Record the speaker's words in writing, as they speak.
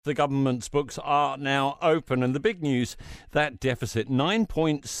The government's books are now open, and the big news, that deficit,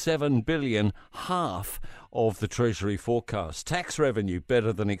 9.7 billion, half of the Treasury forecast. Tax revenue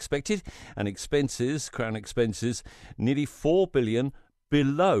better than expected, and expenses, Crown expenses, nearly 4 billion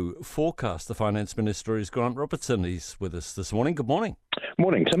below forecast. The Finance Minister is Grant Robertson. He's with us this morning. Good morning.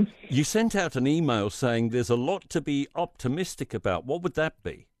 Morning, Tim. You sent out an email saying there's a lot to be optimistic about. What would that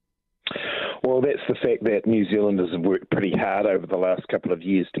be? Well, that's the fact that New Zealanders have worked pretty hard over the last couple of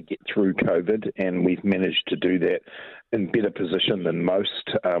years to get through COVID, and we've managed to do that in better position than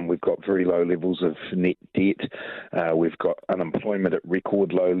most. We've got very low levels of net debt. We've got unemployment at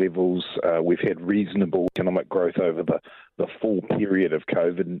record low levels. We've had reasonable economic growth over the full period of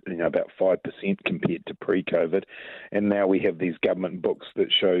COVID, about 5% compared to pre-COVID. And now we have these government books that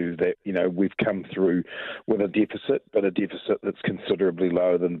show that, we've come through with a deficit, but a deficit that's considerably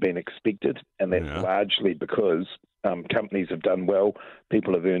lower than been expected. And that's largely because companies have done well,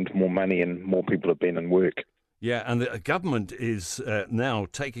 people have earned more money, and more people have been in work. Yeah, and the government is now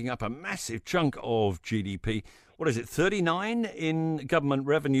taking up a massive chunk of GDP. What is it, 39 in government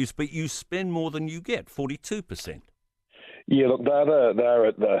revenues, but you spend more than you get, 42%. Yeah, look, they're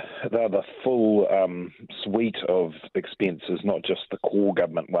the full suite of expenses, not just the core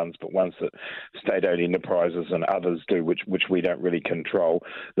government ones, but ones that state-owned enterprises and others do, which we don't really control.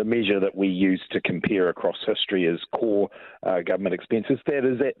 The measure that we use to compare across history is core government expenses. That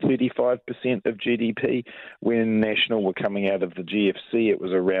is at 35% of GDP. When National were coming out of the GFC, it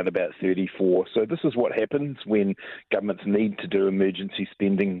was around about 34%. So this is what happens when governments need to do emergency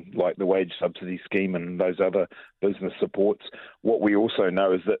spending, like the wage subsidy scheme and those other business supports. What we also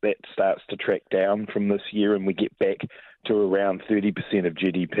know is that starts to track down from this year, and we get back to around 30% of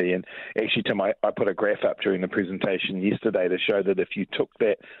GDP. And actually, Tim, I put a graph up during the presentation yesterday to show that if you took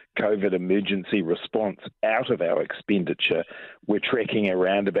that COVID emergency response out of our expenditure, we're tracking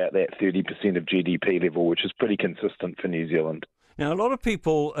around about that 30% of GDP level, which is pretty consistent for New Zealand. Now, a lot of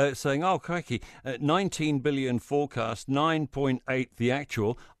people are saying, oh, crikey, 19 billion forecast, 9.8 the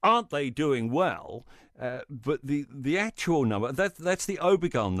actual. Aren't they doing well? But the actual number, that's the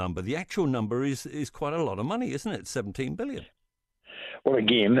Obergall number. The actual number is quite a lot of money, isn't it? 17 billion. Well,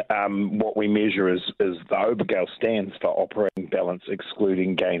 again, what we measure is the Obergall stands for operating balance,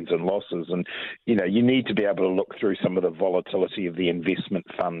 excluding gains and losses. And, you need to be able to look through some of the volatility of the investment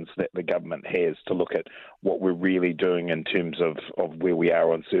funds that the government has to look at what we're really doing in terms of where we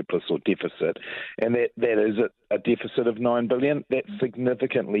are on surplus or deficit. And that is a deficit of 9 billion. That's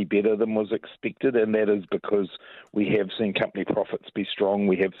significantly better than was expected, and that is because we have seen company profits be strong.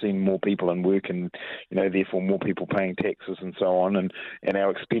 We have seen more people in work and, therefore more people paying taxes and so on. And our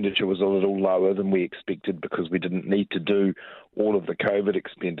expenditure was a little lower than we expected because we didn't need to do all of the COVID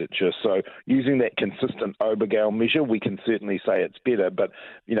expenditure. So using that consistent Obergall measure, we can certainly say it's better. But,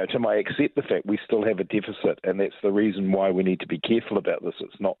 Tim, I accept the fact we still have a deficit, and that's the reason why we need to be careful about this.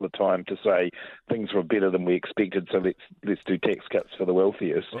 It's not the time to say things were better than we expected, so let's do tax cuts for the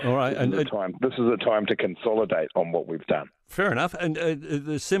wealthiest. All right. This is a time to consolidate on what we've done. Fair enough. And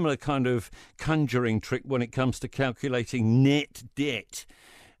the similar kind of conjuring trick when it comes to calculating net debt.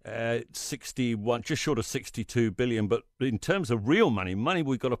 61, just short of 62 billion, but in terms of real money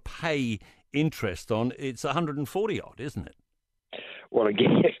we've got to pay interest on, it's 140 odd, isn't it? Well,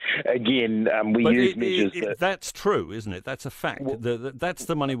 again, we use measures that's true, isn't it? That's a fact. That's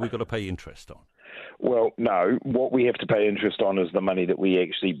the money we've got to pay interest on. Well, no. What we have to pay interest on is the money that we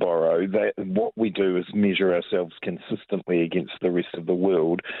actually borrow. What we do is measure ourselves consistently against the rest of the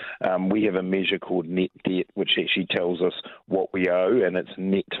world. We have a measure called net debt, which actually tells us what we owe, and it's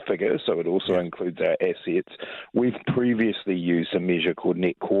net figure, so it also includes our assets. We've previously used a measure called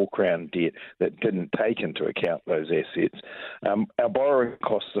net core crown debt that didn't take into account those assets. Our borrowing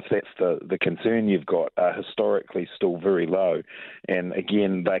costs, if that's the concern you've got, are historically still very low. And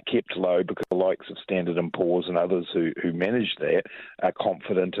again, they're kept low because the likes of Standard & Poor's and others who manage that are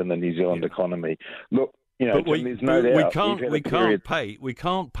confident in the New Zealand economy. Look, there's no doubt we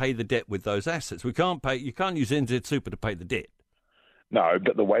can't pay the debt with those assets. You can't use NZ Super to pay the debt. No,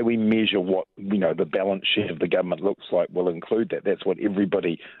 but the way we measure what, the balance sheet of the government looks like will include that. That's what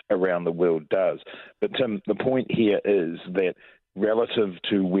everybody around the world does. But Tim, the point here is that relative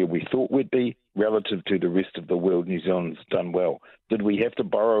to where we thought we'd be, relative to the rest of the world, New Zealand's done well. Did we have to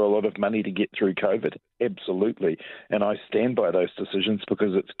borrow a lot of money to get through COVID? Absolutely. And I stand by those decisions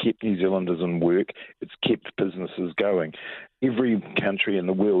because it's kept New Zealanders in work, it's kept businesses going. Every country in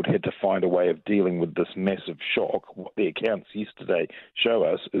the world had to find a way of dealing with this massive shock. What the accounts yesterday show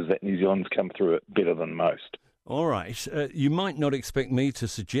us is that New Zealand's come through it better than most. All right. You might not expect me to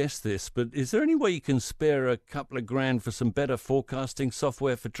suggest this, but is there any way you can spare a couple of grand for some better forecasting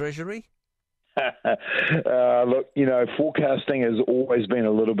software for Treasury? Look, forecasting has always been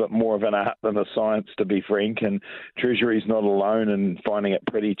a little bit more of an art than a science, to be frank, and Treasury's not alone in finding it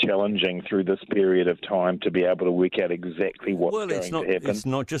pretty challenging through this period of time to be able to work out exactly what's going to happen. It's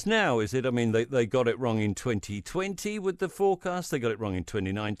not just now, is it? I mean, they got it wrong in 2020 with the forecast. They got it wrong in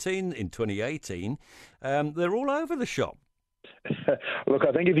 2019, in 2018. They're all over the shop. Look,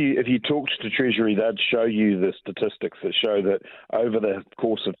 I think if you talked to Treasury, they'd show you the statistics that show that over the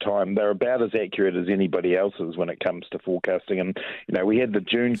course of time, they're about as accurate as anybody else's when it comes to forecasting. And, we had the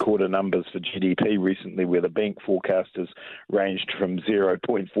June quarter numbers for GDP recently where the bank forecasters ranged from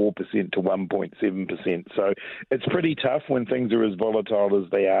 0.4% to 1.7%. So it's pretty tough when things are as volatile as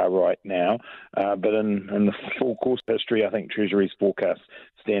they are right now. But in the full course history, I think Treasury's forecasts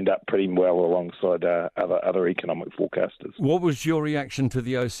stand up pretty well alongside other economic forecasters. What was your reaction to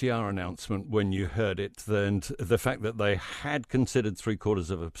the OCR announcement when you heard it, and the fact that they had considered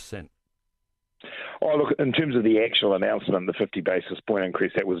 0.75%? Oh, look, in terms of the actual announcement, the 50 basis point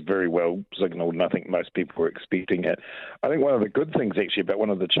increase, that was very well signalled, and I think most people were expecting it. I think one of the good things, actually, about one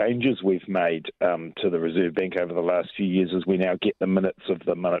of the changes we've made to the Reserve Bank over the last few years is we now get the minutes of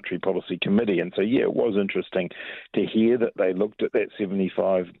the Monetary Policy Committee. And so, it was interesting to hear that they looked at that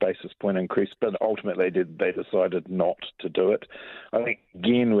 75 basis point increase, but ultimately they decided not to do it. I think,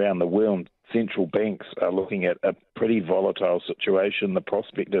 again, around the world, central banks are looking at a pretty volatile situation, the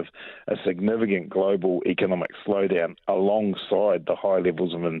prospect of a significant global economic slowdown alongside the high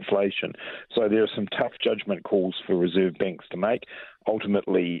levels of inflation. So there are some tough judgment calls for reserve banks to make.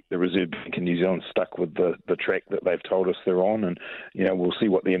 Ultimately, the Reserve Bank in New Zealand stuck with the track that they've told us they're on, and we'll see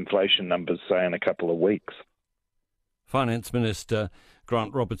what the inflation numbers say in a couple of weeks. Finance Minister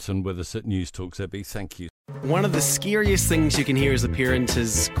Grant Robertson with us at News Talk ZB. Thank you. One of the scariest things you can hear as a parent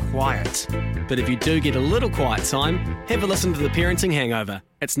is quiet. But if you do get a little quiet time, have a listen to The Parenting Hangover.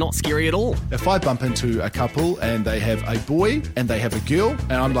 It's not scary at all. If I bump into a couple and they have a boy and they have a girl,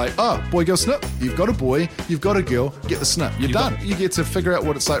 and I'm like, oh, boy, girl, snip. You've got a boy, you've got a girl, get the snip. You're done. You get to figure out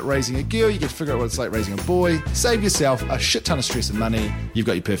what it's like raising a girl, you get to figure out what it's like raising a boy, save yourself a shit ton of stress and money. You've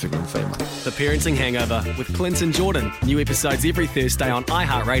got your perfect little family. The Parenting Hangover with Clint and Jordan. New episodes every Thursday on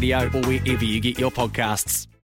iHeartRadio or wherever you get your podcasts.